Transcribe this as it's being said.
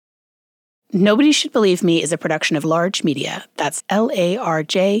Nobody Should Believe Me is a production of Large Media. That's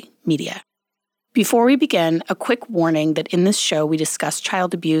LARJ Media. Before we begin, a quick warning that in this show we discuss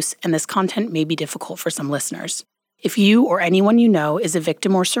child abuse and this content may be difficult for some listeners. If you or anyone you know is a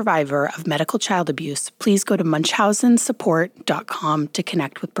victim or survivor of medical child abuse, please go to munchausensupport.com to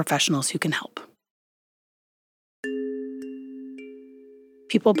connect with professionals who can help.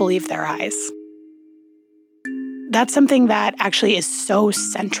 People believe their eyes. That's something that actually is so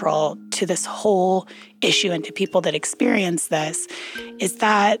central to this whole issue and to people that experience this, is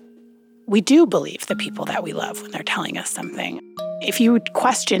that we do believe the people that we love when they're telling us something. If you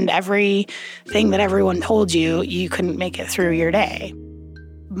questioned everything that everyone told you, you couldn't make it through your day.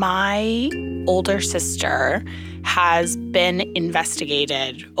 My older sister has been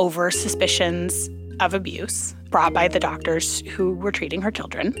investigated over suspicions of abuse brought by the doctors who were treating her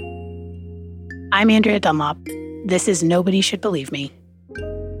children. I'm Andrea Dunlop. This is Nobody Should Believe Me.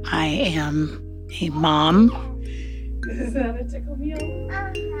 I am a mom. This is how to tickle me off.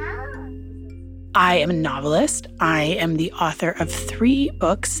 I am a novelist. I am the author of 3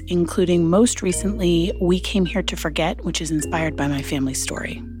 books, including most recently, We Came Here to Forget, which is inspired by my family's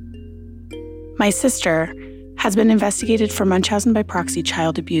story. My sister has been investigated for Munchausen by proxy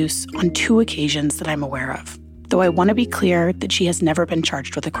child abuse on 2 occasions that I'm aware of, though I want to be clear that she has never been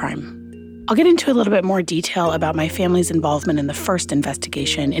charged with a crime. I'll get into a little bit more detail about my family's involvement in the first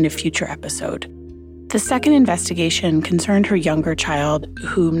investigation in a future episode. The second investigation concerned her younger child,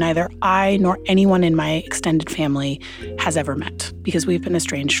 whom neither I nor anyone in my extended family has ever met, because we've been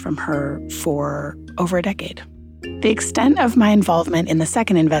estranged from her for over a decade. The extent of my involvement in the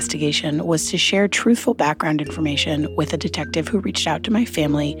second investigation was to share truthful background information with a detective who reached out to my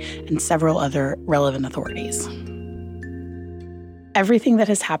family and several other relevant authorities. Everything that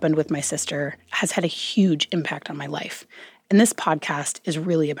has happened with my sister has had a huge impact on my life, and this podcast is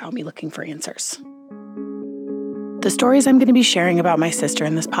really about me looking for answers. The stories I'm going to be sharing about my sister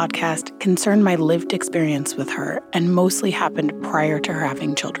in this podcast concern my lived experience with her and mostly happened prior to her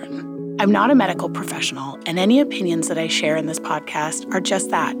having children. I'm not a medical professional, and any opinions that I share in this podcast are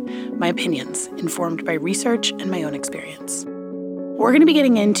just that, my opinions, informed by research and my own experience. We're going to be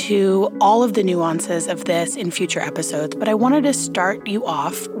getting into all of the nuances of this in future episodes, but I wanted to start you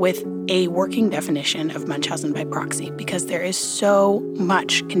off with a working definition of Munchausen by proxy because there is so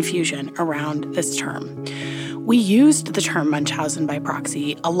much confusion around this term. We used the term Munchausen by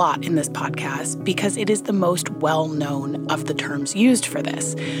proxy a lot in this podcast because it is the most well-known of the terms used for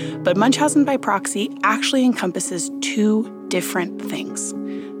this. But Munchausen by proxy actually encompasses 2 different things.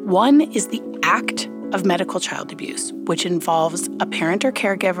 One is the act of medical child abuse, which involves a parent or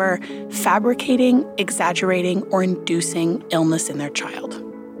caregiver fabricating, exaggerating, or inducing illness in their child.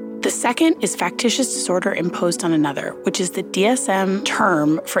 The second is factitious disorder imposed on another, which is the DSM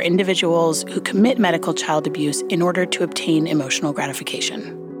term for individuals who commit medical child abuse in order to obtain emotional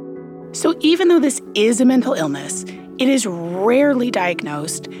gratification. So even though this is a mental illness, it is rarely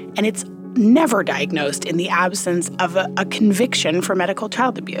diagnosed, and it's never diagnosed in the absence of a conviction for medical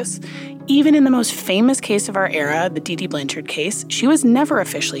child abuse. Even in the most famous case of our era, the Dee Dee Blanchard case, she was never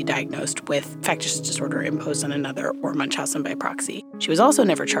officially diagnosed with factitious disorder imposed on another or Munchausen by proxy. She was also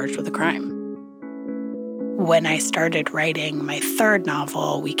never charged with a crime. When I started writing my 3rd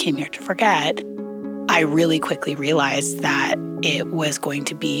novel, We Came Here to Forget, I really quickly realized that it was going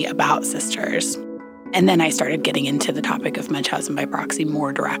to be about sisters. And then I started getting into the topic of Munchausen by proxy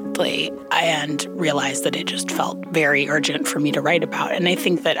more directly and realized that it just felt very urgent for me to write about. And I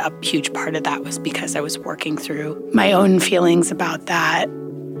think that a huge part of that was because I was working through my own feelings about that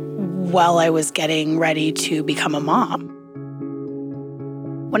while I was getting ready to become a mom.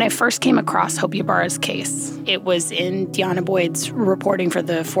 When I first came across Hope Ybarra's case, it was in Deanna Boyd's reporting for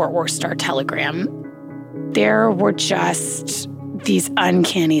the Fort Worth Star-Telegram. There were just these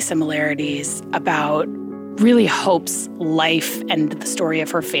uncanny similarities about really Hope's life and the story of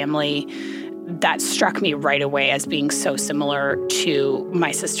her family that struck me right away as being so similar to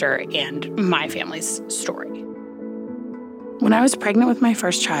my sister and my family's story. When I was pregnant with my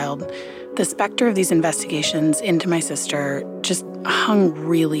first child, the specter of these investigations into my sister just hung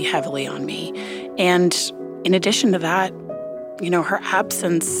really heavily on me. And in addition to that, her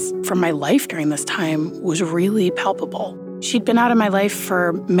absence from my life during this time was really palpable. She'd been out of my life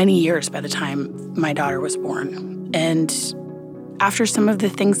for many years by the time my daughter was born. And after some of the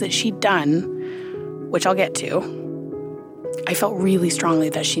things that she'd done, which I'll get to, I felt really strongly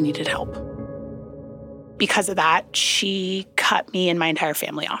that she needed help. Because of that, she cut me and my entire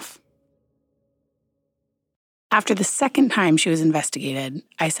family off. After the second time she was investigated,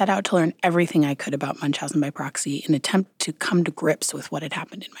 I set out to learn everything I could about Munchausen by proxy in an attempt to come to grips with what had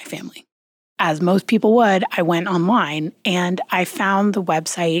happened in my family. as most people would, I went online and I found the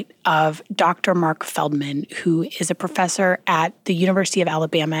website of Dr. Mark Feldman, who is a professor at the University of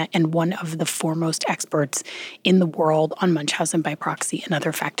Alabama and one of the foremost experts in the world on Munchausen by proxy and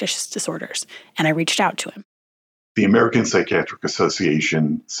other factitious disorders. And I reached out to him. The American Psychiatric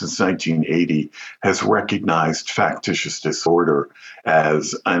Association since 1980 has recognized factitious disorder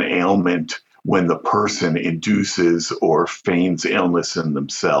as an ailment when the person induces or feigns illness in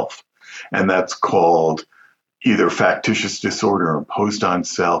themselves. And that's called either factitious disorder imposed on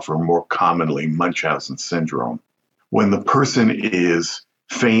self or more commonly Munchausen syndrome. When the person is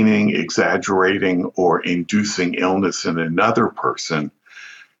feigning, exaggerating, or inducing illness in another person,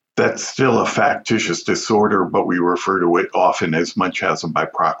 that's still a factitious disorder, but we refer to it often as Munchausen by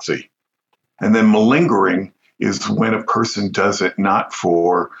proxy. And then malingering is when a person does it not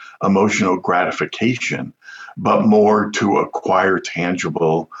for emotional gratification, but more to acquire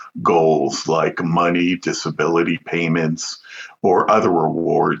tangible goals like money, disability payments, or other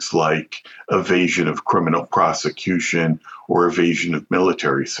rewards like evasion of criminal prosecution or evasion of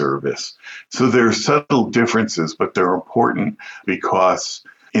military service. So there are subtle differences, but they're important because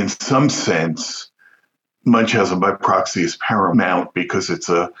in some sense, Munchausen by proxy is paramount because it's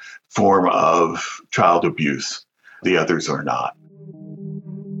a form of child abuse. The others are not.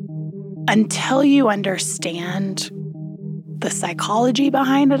 Until you understand the psychology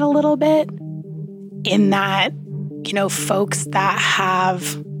behind it a little bit, in that, folks that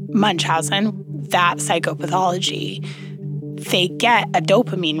have Munchausen, that psychopathology, they get a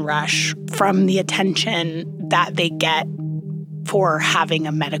dopamine rush from the attention that they get for having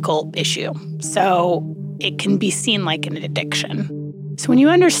a medical issue. So it can be seen like an addiction. So when you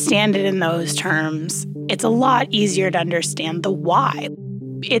understand it in those terms, it's a lot easier to understand the why.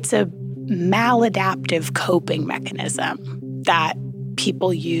 It's a maladaptive coping mechanism that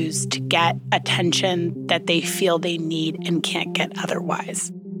people use to get attention that they feel they need and can't get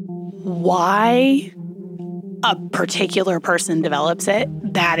otherwise. Why a particular person develops it,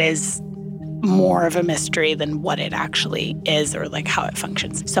 that is more of a mystery than what it actually is or like how it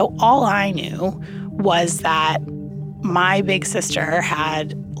functions. So all I knew was that my big sister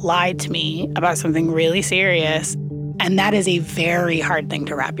had lied to me about something really serious, and that is a very hard thing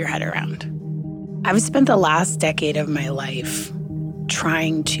to wrap your head around. I've spent the last decade of my life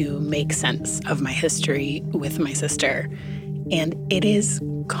trying to make sense of my history with my sister, and it is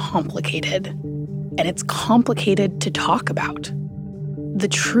complicated, and it's complicated to talk about. The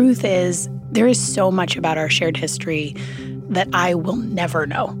truth is, there is so much about our shared history that I will never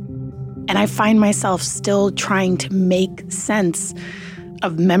know. And I find myself still trying to make sense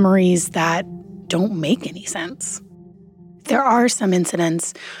of memories that don't make any sense. There are some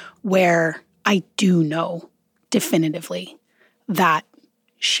incidents where I do know definitively that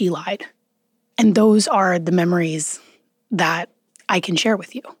she lied. And those are the memories that I can share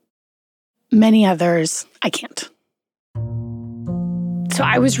with you. Many others, I can't. So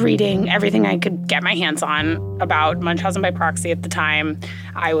I was reading everything I could get my hands on about Munchausen by proxy at the time.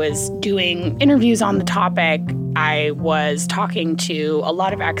 I was doing interviews on the topic. I was talking to a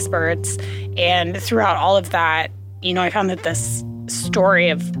lot of experts. And throughout all of that, I found that this story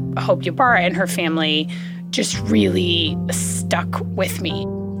of Hope Ybarra and her family just really stuck with me.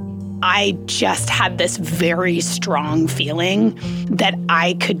 I just had this very strong feeling that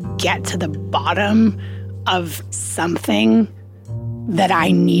I could get to the bottom of something that I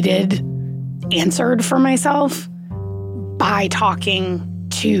needed answered for myself by talking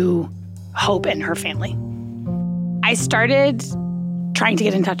to Hope and her family. I started trying to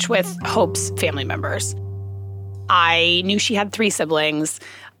get in touch with Hope's family members. I knew she had 3 siblings.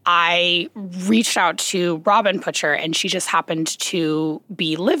 I reached out to Robin Putcher, and she just happened to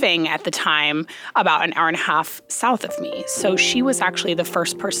be living at the time about an hour and a half south of me. So she was actually the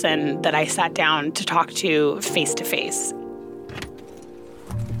first person that I sat down to talk to face to face.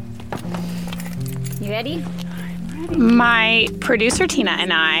 You ready? My producer, Tina,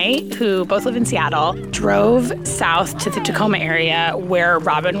 and I, who both live in Seattle, drove south to the Tacoma area where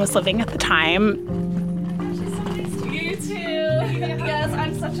Robin was living at the time. You too. Yes,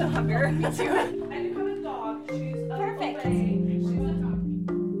 I'm such a hugger. Me too. I do have a dog. She's perfect.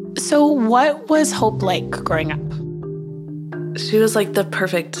 So what was Hope like growing up? She was like the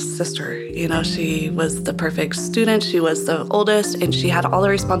perfect sister. She was the perfect student. She was the oldest, and she had all the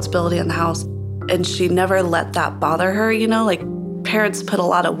responsibility in the house. And she never let that bother her, parents put a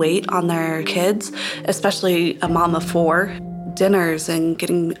lot of weight on their kids, especially a mom of 4, dinners and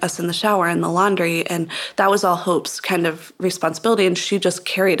getting us in the shower and the laundry. And that was all Hope's kind of responsibility. And she just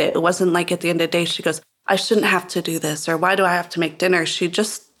carried it. It wasn't like at the end of the day, she goes, I shouldn't have to do this, or why do I have to make dinner? She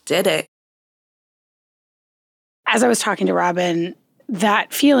just did it. As I was talking to Robin,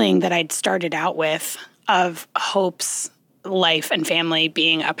 that feeling that I'd started out with of Hope's life and family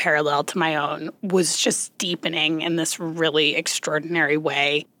being a parallel to my own was just deepening in this really extraordinary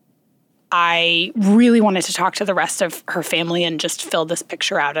way. I really wanted to talk to the rest of her family and just fill this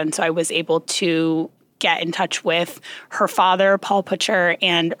picture out. And so I was able to get in touch with her father, Paul Putcher,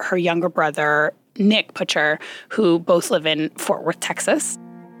 and her younger brother, Nick Putcher, who both live in Fort Worth, Texas.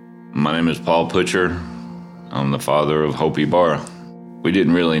 My name is Paul Putcher. I'm the father of Hope Ibarra. We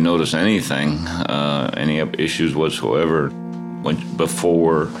didn't really notice anything, any issues whatsoever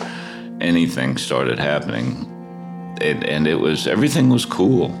before anything started happening. And everything was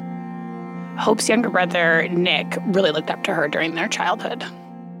cool. Hope's younger brother, Nick, really looked up to her during their childhood.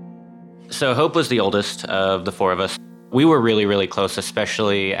 So Hope was the oldest of the four of us. We were really, really close,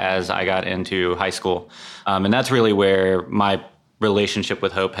 especially as I got into high school. And that's really where my relationship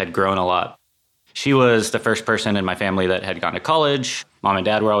with Hope had grown a lot. She was the first person in my family that had gone to college. Mom and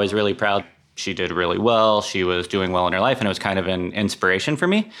Dad were always really proud. She did really well. She was doing well in her life, and it was kind of an inspiration for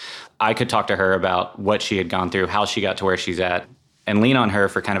me. I could talk to her about what she had gone through, how she got to where she's at, and lean on her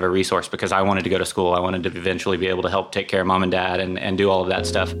for kind of a resource because I wanted to go to school. I wanted to eventually be able to help take care of Mom and Dad and do all of that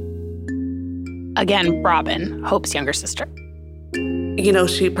stuff. Again, Robin, Hope's younger sister. You know,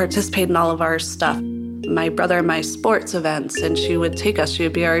 she participated in all of our stuff. My brother and my sports events, and she would take us. She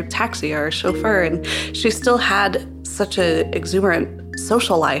would be our taxi, our chauffeur, and she still had such an exuberant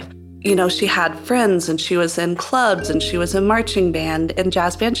social life. You know, she had friends, and she was in clubs, and she was in marching band and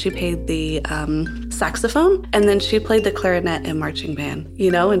jazz band. She played the saxophone, and then she played the clarinet in marching band,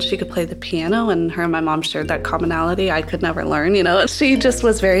 you know, and she could play the piano, and her and my mom shared that commonality I could never learn, you know. She just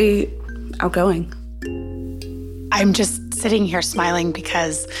was very outgoing. I'm just sitting here smiling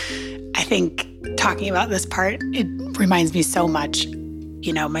because I think talking about this part, it reminds me so much.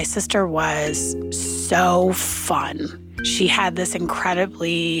 You know, my sister was so fun. She had this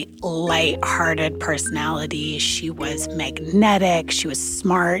incredibly light-hearted personality. She was magnetic. She was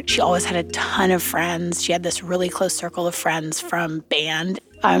smart. She always had a ton of friends. She had this really close circle of friends from band.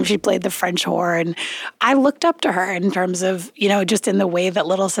 She played the French horn. I looked up to her in terms of, you know, just in the way that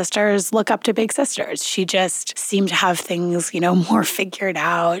little sisters look up to big sisters. She just seemed to have things, you know, more figured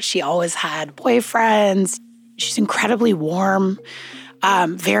out. She always had boyfriends. She's incredibly warm,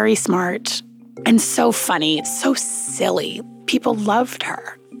 very smart, and so funny, so silly. People loved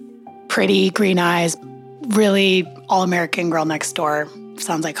her. Pretty, green eyes, really all-American girl next door.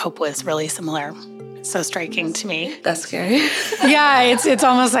 Sounds like Hope was really similar. So striking to me. That's scary. Yeah, it's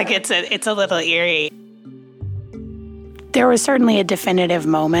almost like it's a little eerie. There was certainly a definitive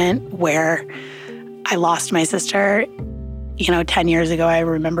moment where I lost my sister. You know, 10 years ago, I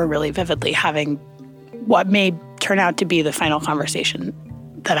remember really vividly having what may turn out to be the final conversation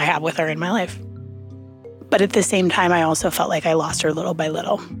that I have with her in my life. But at the same time, I also felt like I lost her little by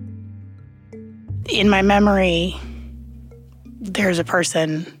little. In my memory, there's a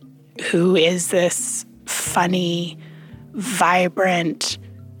person who is this funny, vibrant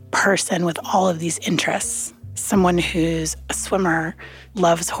person with all of these interests. Someone who's a swimmer,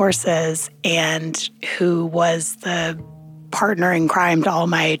 loves horses, and who was the partner in crime to all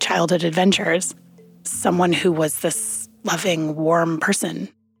my childhood adventures. Someone who was this loving, warm person.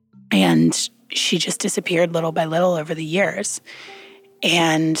 And she just disappeared little by little over the years.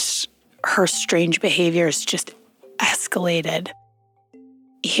 And her strange behaviors just escalated.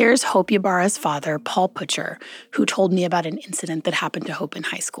 Here's Hope Ibarra's father, Paul Putcher, who told me about an incident that happened to Hope in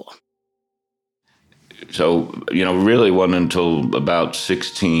high school. So, you know, really wasn't until about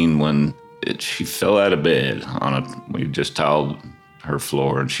 16 when she fell out of bed we just tiled her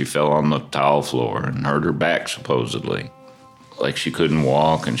floor, and she fell on the tile floor and hurt her back, supposedly. Like she couldn't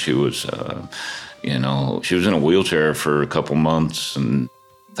walk, and she was, she was in a wheelchair for a couple months. And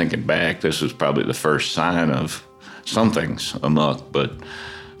thinking back, this was probably the first sign of something's amok. But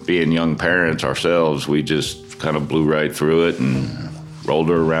being young parents ourselves, we just kind of blew right through it and rolled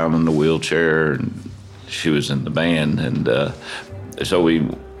her around in the wheelchair. And she was in the band. And so we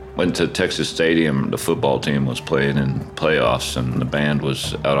went to Texas Stadium. The football team was playing in playoffs, and the band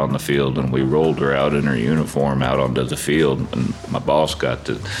was out on the field, and we rolled her out in her uniform out onto the field. And my boss got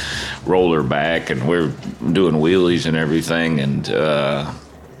to roll her back, and we're doing wheelies and everything. And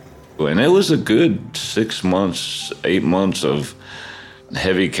it was a good 6 months, 8 months of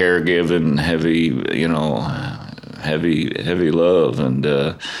heavy caregiving, heavy love, and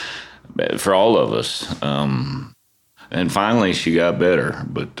for all of us. And finally, she got better,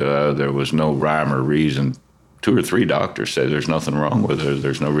 but there was no rhyme or reason. 2 or 3 doctors said there's nothing wrong with her.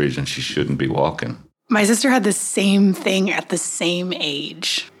 There's no reason she shouldn't be walking. My sister had the same thing at the same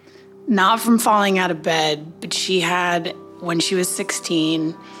age. not from falling out of bed, but she had, when she was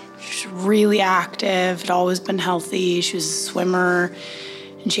 16, she was really active, had always been healthy. She was a swimmer,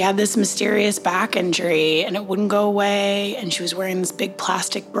 and she had this mysterious back injury, and it wouldn't go away, and she was wearing this big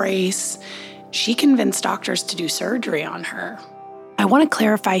plastic brace. She convinced doctors to do surgery on her. I want to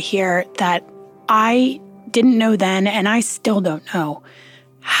clarify here that I didn't know then, and I still don't know,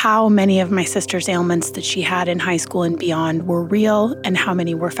 how many of my sister's ailments that she had in high school and beyond were real and how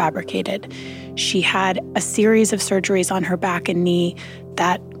many were fabricated. She had a series of surgeries on her back and knee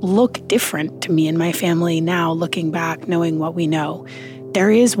that look different to me and my family now, looking back, knowing what we know. There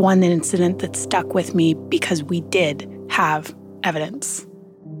is one incident that stuck with me because we did have evidence.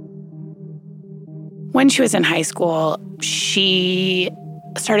 When she was in high school, she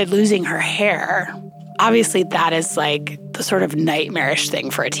started losing her hair. Obviously, that is like the sort of nightmarish thing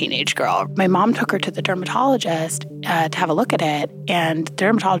for a teenage girl. My mom took her to the dermatologist to have a look at it, and the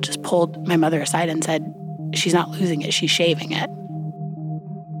dermatologist pulled my mother aside and said, she's not losing it, she's shaving it.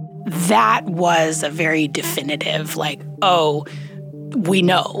 That was a very definitive, we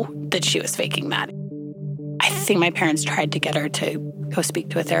know that she was faking that. I think my parents tried to get her to go speak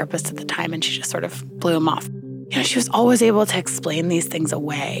to a therapist at the time, and she just sort of blew him off. She was always able to explain these things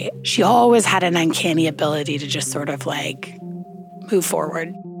away. She always had an uncanny ability to just sort of move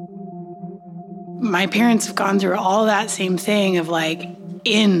forward. My parents have gone through all that same thing of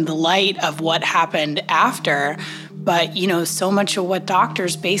in the light of what happened after. But, so much of what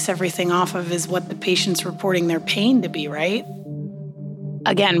doctors base everything off of is what the patient's reporting their pain to be, right?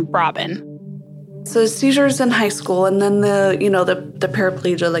 Again, Robin. So seizures in high school, and then the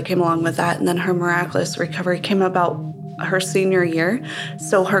paraplegia that came along with that, and then her miraculous recovery came about her senior year.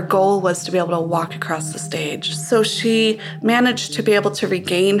 So her goal was to be able to walk across the stage. So she managed to be able to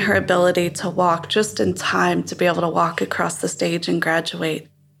regain her ability to walk just in time to be able to walk across the stage and graduate.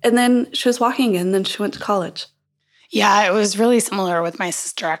 And then she was walking again, and then she went to college. Yeah, it was really similar with my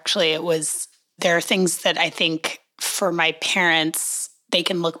sister, actually. There are things that I think for my parents, they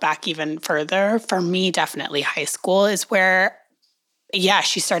can look back even further. For me, definitely high school is where,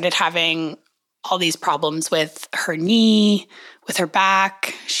 she started having all these problems with her knee, with her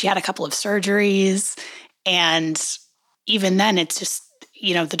back. She had a couple of surgeries. And even then, it's just,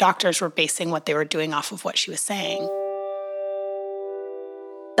 the doctors were basing what they were doing off of what she was saying.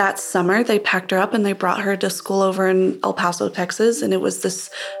 That summer, they packed her up and they brought her to school over in El Paso, Texas. And it was this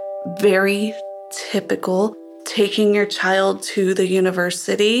very typical taking your child to the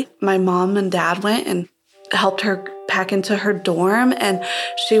university. My mom and dad went and helped her pack into her dorm, and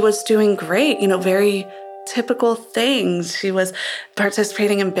she was doing great, very typical things. She was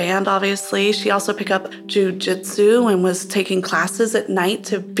participating in band, obviously. She also picked up jiu-jitsu and was taking classes at night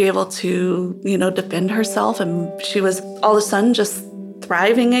to be able to, defend herself. And she was all of a sudden just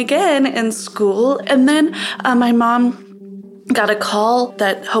thriving again in school. And then my mom got a call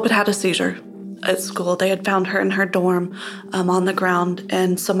that Hope had a seizure at school. They had found her in her dorm on the ground.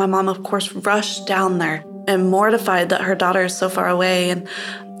 And so my mom, of course, rushed down there and mortified that her daughter is so far away and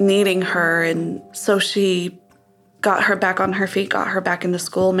needing her. And so she got her back on her feet, got her back into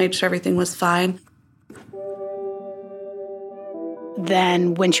school, made sure everything was fine.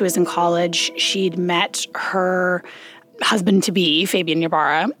 Then when she was in college, she'd met her husband-to-be, Fabian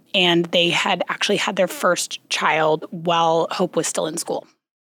Ybarra, and they had actually had their first child while Hope was still in school.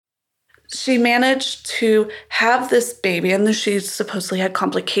 She managed to have this baby, and then she supposedly had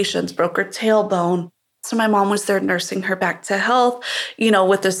complications, broke her tailbone. So my mom was there nursing her back to health,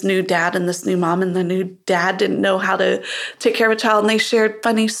 with this new dad and this new mom, and the new dad didn't know how to take care of a child, and they shared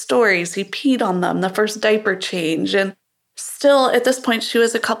funny stories. He peed on them, the first diaper change. And still, at this point, she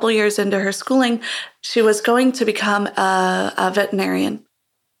was a couple years into her schooling. She was going to become a veterinarian.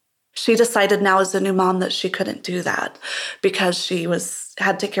 She decided now as a new mom that she couldn't do that because she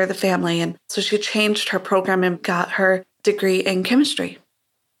had to take care of the family. And so she changed her program and got her degree in chemistry.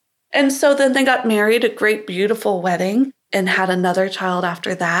 And so then they got married, a great, beautiful wedding, and had another child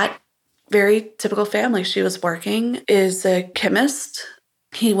after that. Very typical family. She was working, is a chemist.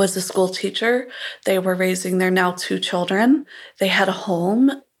 He was a school teacher. They were raising their now 2 children. They had a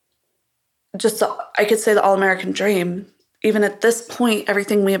home. Just, I could say, the all-American dream. Even at this point,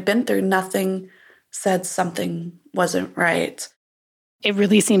 everything we have been through, nothing said something wasn't right. It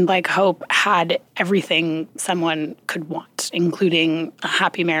really seemed like Hope had everything someone could want, including a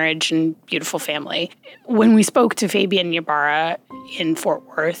happy marriage and beautiful family. When we spoke to Fabian Ybarra in Fort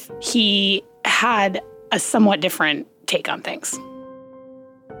Worth, he had a somewhat different take on things.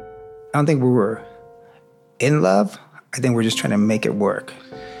 I don't think we were in love. I think we're just trying to make it work.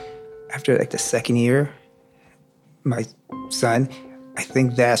 After the second year, my son, I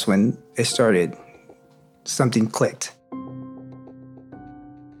think that's when it started. Something clicked.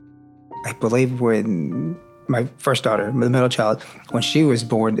 I believe when my first daughter, the middle child, when she was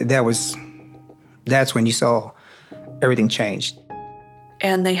born, that's when you saw everything changed.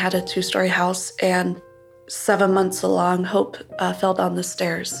 And they had a 2-story house, and 7 months along, Hope fell down the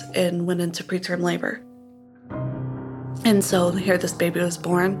stairs and went into preterm labor. And so here this baby was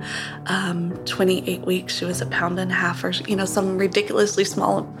born, 28 weeks. She was 1.5 pounds or, some ridiculously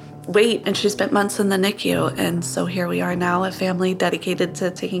small weight. And she spent months in the NICU. And so here we are now, a family dedicated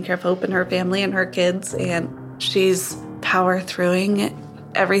to taking care of Hope and her family and her kids. And she's power throughing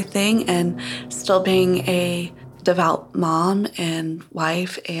everything and still being a devout mom and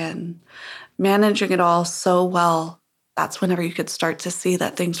wife and managing it all so well. That's whenever you could start to see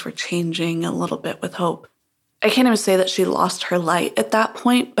that things were changing a little bit with Hope. I can't even say that she lost her light at that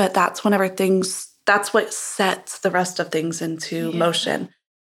point, but that's that's what sets the rest of things into motion.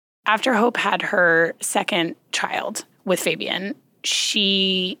 After Hope had her second child with Fabian,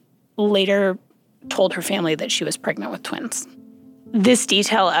 she later told her family that she was pregnant with twins. This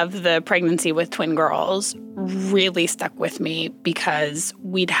detail of the pregnancy with twin girls really stuck with me because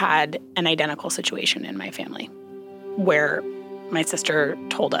we'd had an identical situation in my family where my sister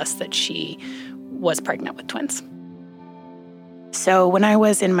told us that she was pregnant with twins. So when I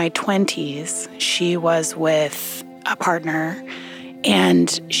was in my 20s, she was with a partner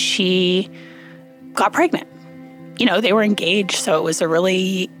and she got pregnant. They were engaged, so it was a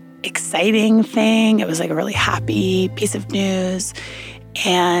really exciting thing. It was like a really happy piece of news.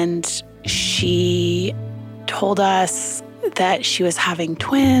 And she told us that she was having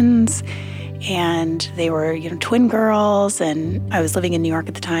twins and they were, twin girls. And I was living in New York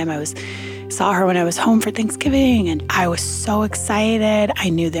at the time. Saw her when I was home for Thanksgiving, and I was so excited. I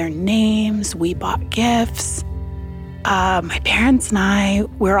knew their names. We bought gifts. My parents and I,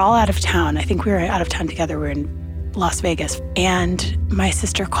 we were all out of town. I think we were out of town together. We were in Las Vegas. And my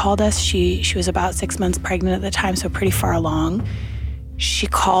sister called us. She was about 6 months pregnant at the time, so pretty far along. She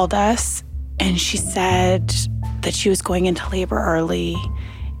called us, and she said that she was going into labor early,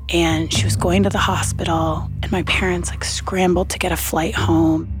 and she was going to the hospital, and my parents scrambled to get a flight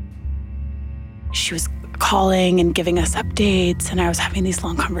home. She was calling and giving us updates, and I was having these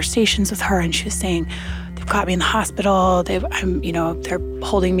long conversations with her, and she was saying, they've got me in the hospital. They're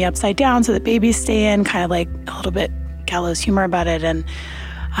holding me upside down so the babies stay in, kind of like a little bit gallows humor about it. And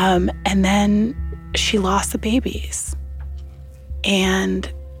then she lost the babies.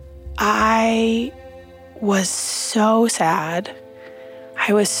 And I was so sad.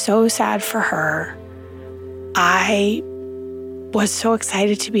 I was so sad for her. I was so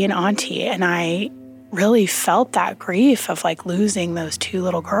excited to be an auntie, and I really felt that grief of losing those 2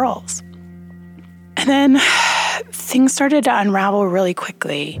 little girls. And then things started to unravel really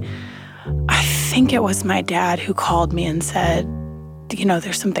quickly. I think it was my dad who called me and said,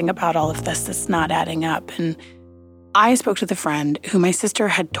 there's something about all of this that's not adding up. And I spoke with a friend who my sister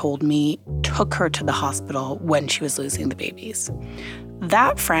had told me took her to the hospital when she was losing the babies.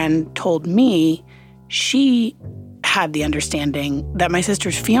 That friend told me she had the understanding that my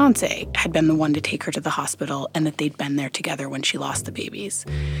sister's fiance had been the one to take her to the hospital and that they'd been there together when she lost the babies.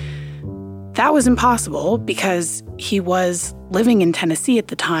 That was impossible because he was living in Tennessee at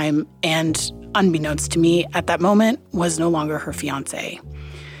the time and, unbeknownst to me at that moment, was no longer her fiance.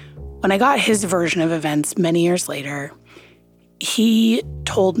 When I got his version of events many years later, he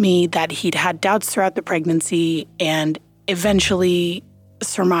told me that he'd had doubts throughout the pregnancy and eventually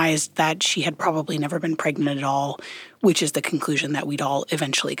surmised that she had probably never been pregnant at all, which is the conclusion that we'd all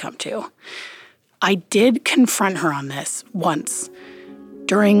eventually come to. I did confront her on this once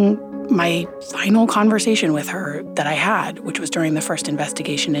during my final conversation with her that I had, which was during the first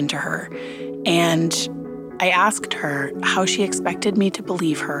investigation into her. And I asked her how she expected me to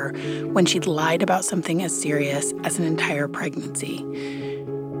believe her when she'd lied about something as serious as an entire pregnancy.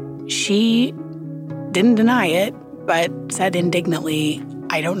 She didn't deny it, but said indignantly,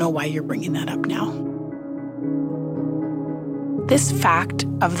 "I don't know why you're bringing that up now." This fact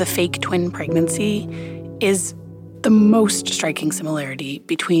of the fake twin pregnancy is the most striking similarity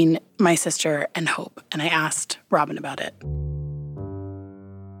between my sister and Hope, and I asked Robin about it.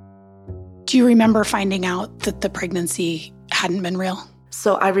 Do you remember finding out that the pregnancy hadn't been real?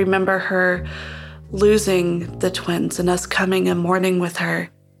 So I remember her losing the twins and us coming and mourning with her.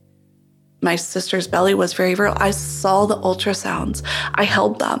 My sister's belly was very real. I saw the ultrasounds. I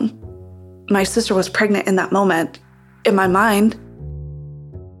held them. My sister was pregnant in that moment, in my mind.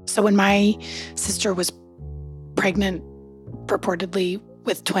 So when my sister was pregnant, purportedly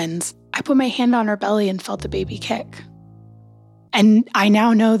with twins, I put my hand on her belly and felt the baby kick. And I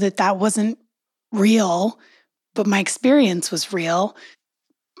now know that that wasn't real, but my experience was real.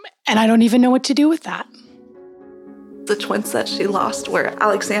 And I don't even know what to do with that. The twins that she lost were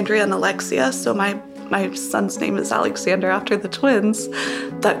Alexandria and Alexia. So my son's name is Alexander after the twins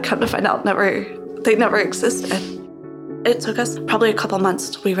that, come to find out, they never existed. It took us probably a couple months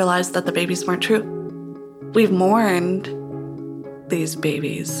till we realized that the babies weren't true. We've mourned these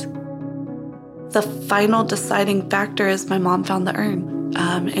babies. The final deciding factor is my mom found the urn,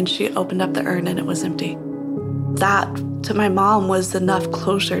 and she opened up the urn and it was empty. That, to my mom, was enough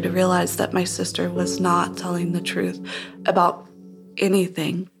closure to realize that my sister was not telling the truth about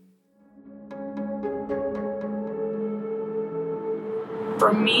anything.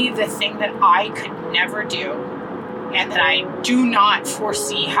 For me, the thing that I could never do, and that I do not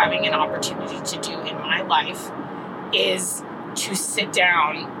foresee having an opportunity to do in my life, is to sit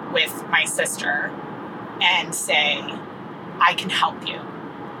down with my sister and say, I can help you.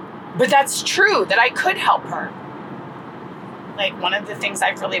 But that's true, that I could help her. Like, one of the things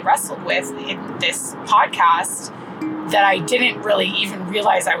I've really wrestled with in this podcast that I didn't really even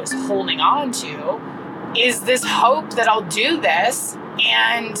realize I was holding on to is this hope that I'll do this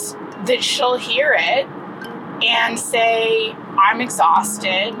and that she'll hear it and say, I'm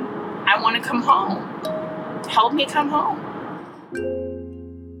exhausted. I want to come home. Help me come home.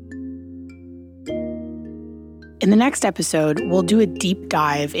 In the next episode, we'll do a deep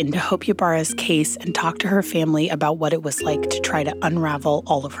dive into Hope Ybarra's case and talk to her family about what it was like to try to unravel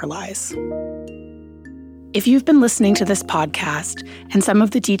all of her lies. If you've been listening to this podcast and some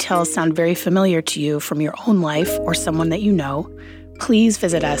of the details sound very familiar to you from your own life or someone that you know, please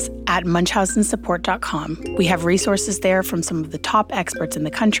visit us at munchausensupport.com. We have resources there from some of the top experts in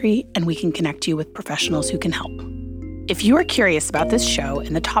the country, and we can connect you with professionals who can help. If you are curious about this show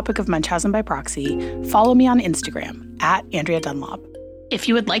and the topic of Munchausen by proxy, follow me on Instagram at Andrea Dunlop. If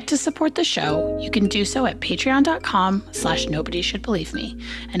you would like to support the show, you can do so at patreon.com/nobodysshouldbelieveme.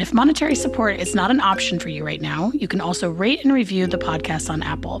 And if monetary support is not an option for you right now, you can also rate and review the podcast on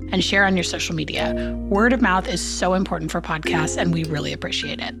Apple and share on your social media. Word of mouth is so important for podcasts, and we really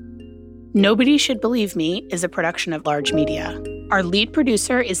appreciate it. Nobody Should Believe Me is a production of Large Media. Our lead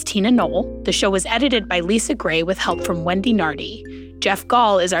producer is Tina Knoll. The show was edited by Lisa Gray with help from Wendy Nardi. Jeff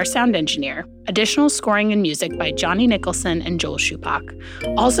Gall is our sound engineer. Additional scoring and music by Johnny Nicholson and Joel Shupak.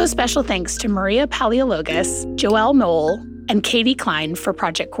 Also special thanks to Maria Paleologos, Joelle Knoll, and Katie Klein for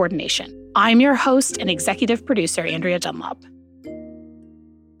project coordination. I'm your host and executive producer, Andrea Dunlop.